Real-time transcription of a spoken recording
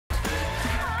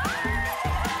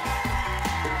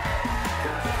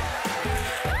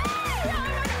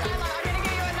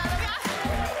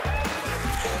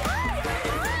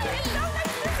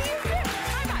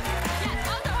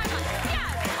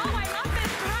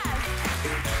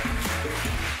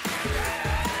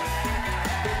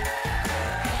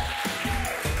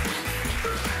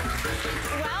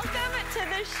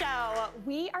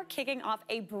kicking off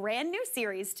a brand new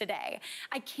series today.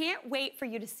 I can't wait for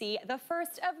you to see the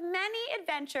first of many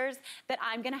adventures that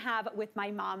I'm gonna have with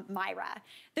my mom, Myra.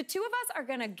 The two of us are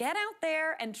gonna get out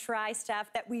there and try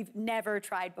stuff that we've never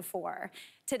tried before.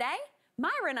 Today,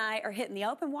 Myra and I are hitting the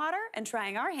open water and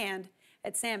trying our hand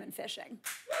at salmon fishing.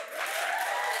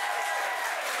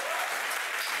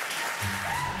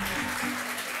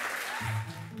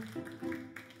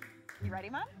 You ready,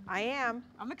 Mom? I am.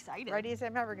 I'm excited. Ready as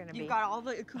I'm ever going to be. You've got all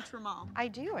the accoutrement. I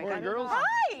do. I Morning, got girls. it all.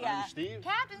 Hi! I'm Steve.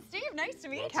 Captain Steve, nice to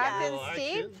meet you. Captain Well,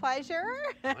 Steve, action. pleasure.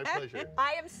 My pleasure.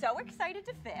 I am so excited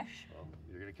to fish. Well,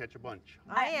 you're gonna catch a bunch.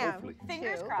 I am. Hopefully.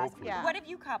 Fingers too. crossed. Hopefully. Yeah. What have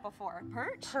you caught before?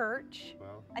 Perch? Perch.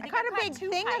 Well, I think caught I've a big two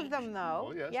thing pike. of them, though.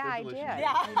 Oh, yes, yeah, they're I did. delicious.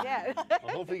 Yeah. I did. I'll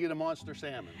hopefully get a monster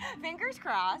salmon. Fingers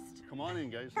crossed. Come on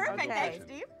in, guys. Perfect. Okay. Thanks,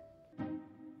 Steve.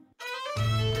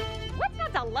 What's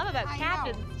not to love about I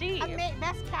Captain know. Steve?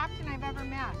 Best captain I've ever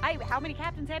met. How many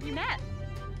captains have you met?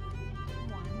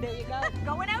 One. There you go.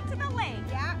 Going out to the lake.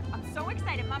 Yeah, I'm so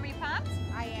excited. Mom, are you pumped?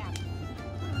 I am.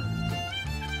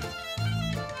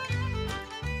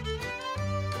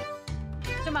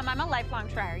 So, Mom, I'm a lifelong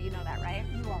trier. You know that, right?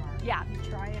 You are. Yeah. You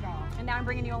try it all. And now I'm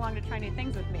bringing you along to try new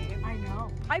things with me. I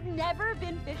know. I've never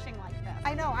been fishing like this.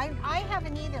 I know. I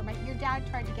haven't either. Your dad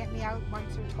tried to get me out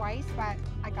once or twice, but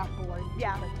I got bored.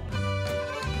 Yeah. quickly.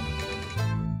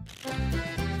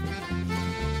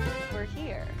 We're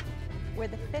here where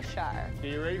the fish are. Are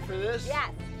you ready for this?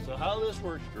 Yes. So how this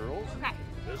works, girls? Okay.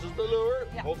 This is the lure.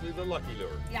 Yeah. Hopefully the lucky lure.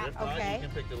 Yeah. If not, Okay. you can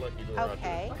pick the lucky lure out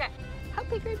there. Okay. Okay. How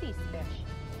big are these fish?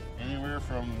 Anywhere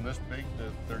from this big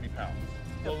to 30 pounds.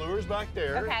 The lure's back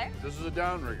there. Okay. This is a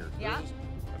downrigger. Yeah. This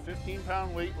is a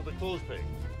 15-pound weight with a clothes peg.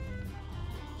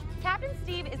 Captain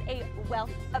Steve is a wealth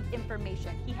of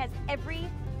information. He has every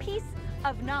piece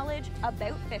of knowledge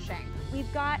about fishing.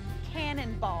 We've got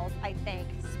cannonballs, I think,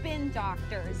 spin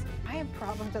doctors, I have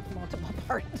problems with multiple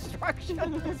part instructions.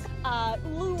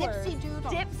 lures. Dipsy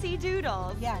doodles. Dipsy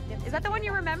doodles. Yeah, Is that the one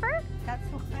you remember?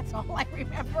 that's all I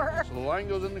remember. So the line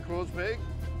goes in the clothes peg.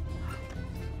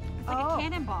 It's like a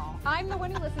cannonball. I'm the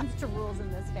one who listens to rules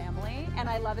in this family, and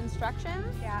I love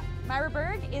instructions. Yeah, Myra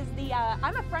Berg is the,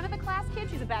 I'm a front of the class kid,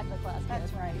 she's a back of the class kid.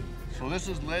 that's right. So this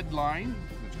is lead line.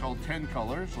 It's called 10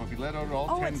 colors. So if you let out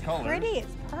all 10 it's colors. pretty.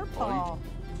 It's purple.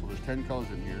 So there's 10 colors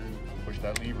in here. Push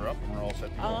that lever up and we're all set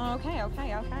to go. Oh,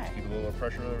 okay. Keep a little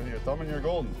pressure over your thumb and you're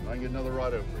golden. I can get another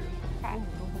rod out for you. Okay.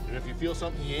 And if you feel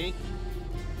something yank,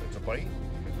 it's a bite.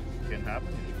 It can happen.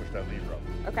 You just push that lever up.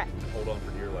 Okay. Hold on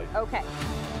for dear life. Okay.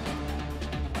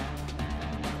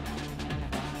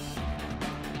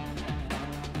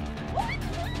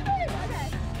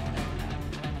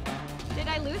 Did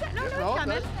I lose it? No, it's coming.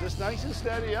 that's just nice and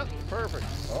steady. Yep, perfect.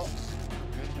 Oh,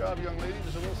 good job, young lady.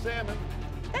 There's a little salmon.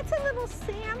 That's a little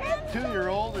salmon.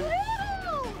 2-year-old.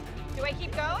 Do I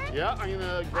keep going? Yeah, I'm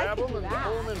gonna grab can them do and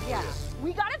pull them in for Yeah. you.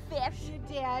 We got a fish. You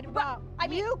did. But, Well, I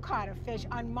mean- you caught a fish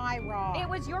on my rod. It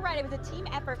was, you're right, it was a team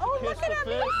effort. Oh, Kiss look at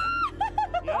the him. fish.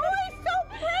 Yeah. Oh, he's so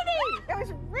pretty. It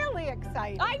was really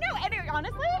exciting. I know, and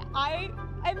honestly, I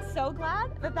am so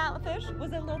glad that that fish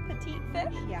was a little petite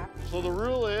fish. Yeah. So the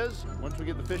rule is, once we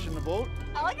get the fish in the boat,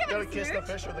 I like you it. gotta kiss the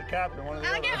fish or the captain, one of the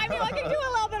I other. can do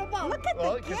a little bit of both. Look at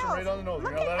Well, the kiss gills. him right on the nose.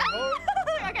 Look You gonna let at him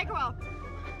go? Okay, cool.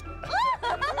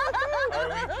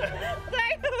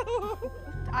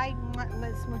 I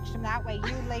smooched him that way.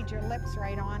 You laid your lips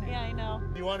right on it. Yeah, I know.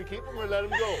 Do you want to keep him or let him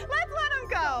go? Let's let him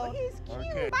go. Oh, he's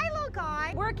cute. Okay. Bye, little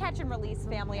guy. We're a catch and release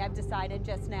family, I've decided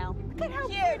just now. Look at how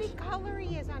Huge. pretty color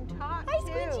he is on top, Hi,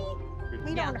 too. Squidgy.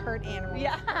 We Yeah. don't hurt animals.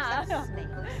 Yeah. Except snakes.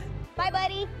 Bye,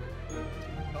 buddy.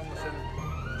 Come listen.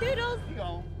 Toodles. He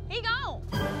gone. He gone.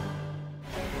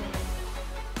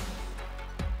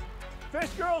 Fish,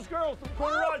 girls.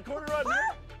 Corner rod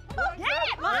here. Get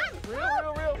it, Mom. Real.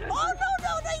 Oh, no,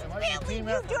 Am I they the team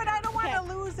you effort? do it. I don't want to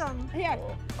lose him. Here.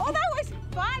 Oh. Oh, that was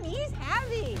fun. He's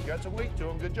heavy. You got some weight to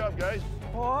him. Good job, guys.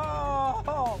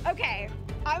 Oh. Okay,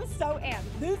 I'm so amped.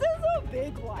 This is a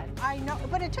big one. I know,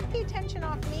 but it took the attention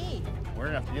off me. We're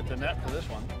gonna have to get the net for this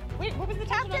one. Wait, what was the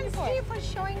Captain tension on Steve was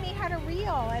showing me how to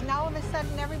reel, and all of a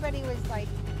sudden everybody was like,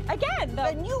 Again, the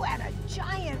and you had a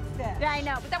giant fish. Yeah, I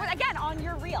know, but that was, again, on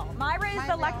your reel. Myra is My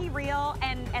the reel. lucky reel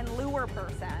and lure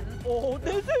person. Oh,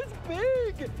 this is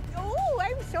big. Oh,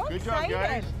 I'm so Good job, excited.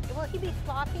 guys. Will he be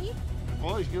floppy?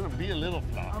 Well, he's gonna be a little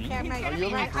floppy. Okay, I might, Oh, you'll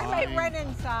be I might fine. run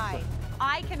inside.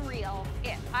 I can reel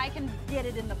it. I can get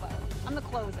it in the boat. I'm the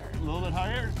closer. A little bit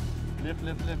higher. Lift.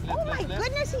 Oh my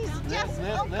goodness, he's just,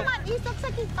 lift, oh come lift. on, he looks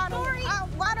like he's got a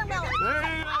watermelon.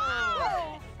 There you go.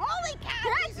 Oh, holy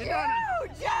cow, he's You got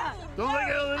huge. Don't let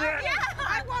go of the net. Yeah,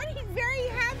 I want, he's very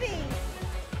heavy.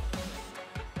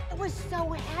 It was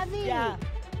so heavy. Yeah.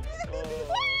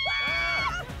 Wow.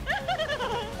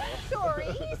 story.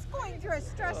 He's going through a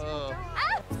stressful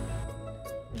time.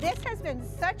 This has been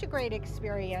such a great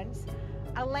experience.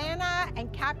 Alana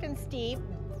and Captain Steve,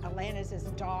 Alana's his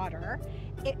daughter,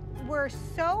 were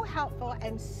so helpful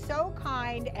and so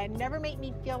kind and never make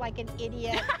me feel like an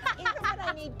idiot, even when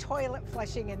I need toilet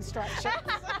flushing instructions.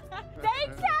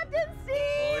 Thanks, Captain Steve.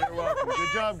 Oh, you're welcome. Good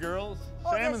job, girls.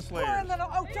 Salmon this slayers. poor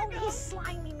little, don't be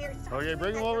slimy, Mary. Stop Okay, doing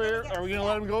bring that. him over You're here. gonna Are we get gonna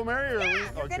let sick. him go, Mary? Or are we? You're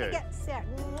Okay. gonna get sick.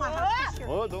 Mwah, kiss your-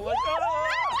 Oh, don't let go.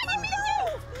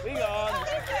 Be gone.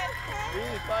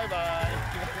 Bye-bye.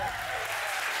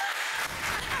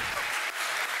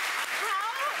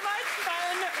 How much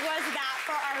fun was that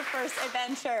for our first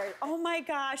adventure? Oh my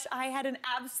gosh, I had an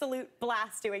absolute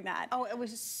blast doing that. Oh, it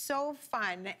was so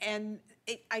fun, and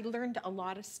I learned a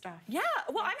lot of stuff. Yeah,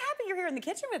 well, I'm happy you're here in the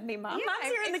kitchen with me, Mom. Yeah, Mom's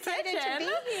here I'm in the excited kitchen. to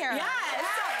be here. Yes.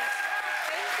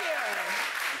 Thank you.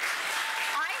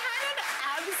 I had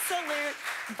an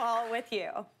absolute ball with you.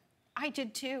 I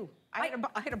did too. I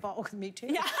had a ball with me too.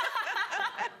 Yeah.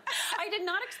 I did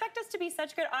not expect us to be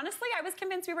such good. Honestly, I was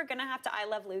convinced we were gonna have to I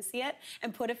Love Lucy it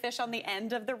and put a fish on the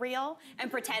end of the reel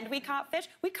and pretend we caught fish.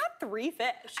 We caught 3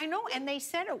 fish. I know, and they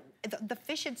said the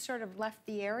fish had sort of left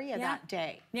the area that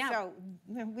day. Yeah. So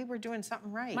we were doing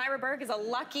something right. Myra Berg is a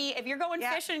lucky, if you're going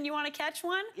fishing and you want to catch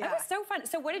one, that was so fun.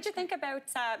 So what did you think about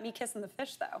me kissing the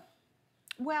fish, though?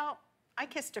 Well, I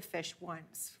kissed a fish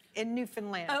once in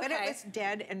Newfoundland, but it Okay. was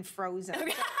dead and frozen. So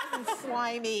it wasn't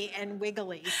slimy and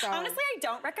wiggly. So Honestly, I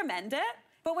don't recommend it.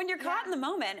 But when you're caught in the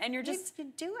moment and you're just... you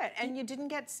do it, and you didn't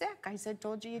get sick. I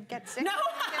told you you'd get sick. No. You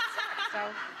didn't get sick, so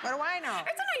what do I know?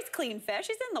 It's a nice, clean fish.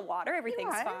 He's in the water. Everything's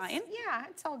Was. fine. Yeah,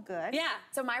 it's all good. Yeah.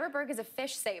 So Myra Berg is a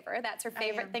fish saver. That's her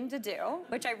favorite am. thing to do,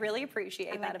 which I really appreciate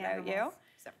I like that about you. animals,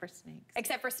 except for snakes.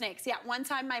 Except for snakes. Yeah, one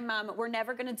time my mom, we're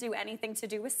never gonna do anything to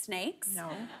do with snakes. No,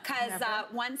 Because never.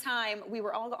 one time we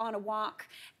were all on a walk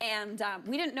and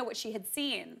we didn't know what she had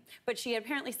seen, but she had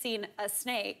apparently seen a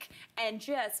snake and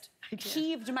just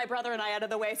heaved my brother and I out of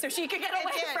the way so she could get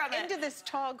away from it. Into this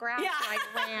tall grass, Yeah. and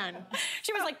I ran.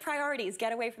 She was like, priorities,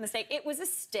 get away from the snake. It was a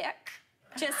stick,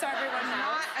 just so everyone knows.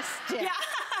 Not a stick.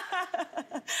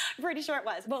 Yeah. Pretty sure it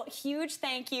was. Well, huge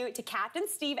thank you to Captain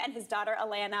Steve and his daughter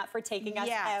Alana for taking us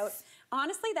out.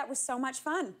 Honestly, that was so much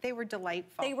fun. They were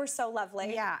delightful. They were so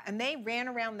lovely. Yeah, and they ran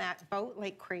around that boat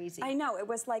like crazy. I know, it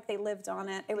was like they lived on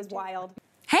it. It was wild.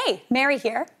 Hey, Mary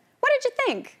here. What did you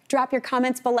think? Drop your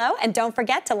comments below and don't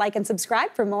forget to like and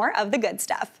subscribe for more of the good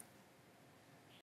stuff.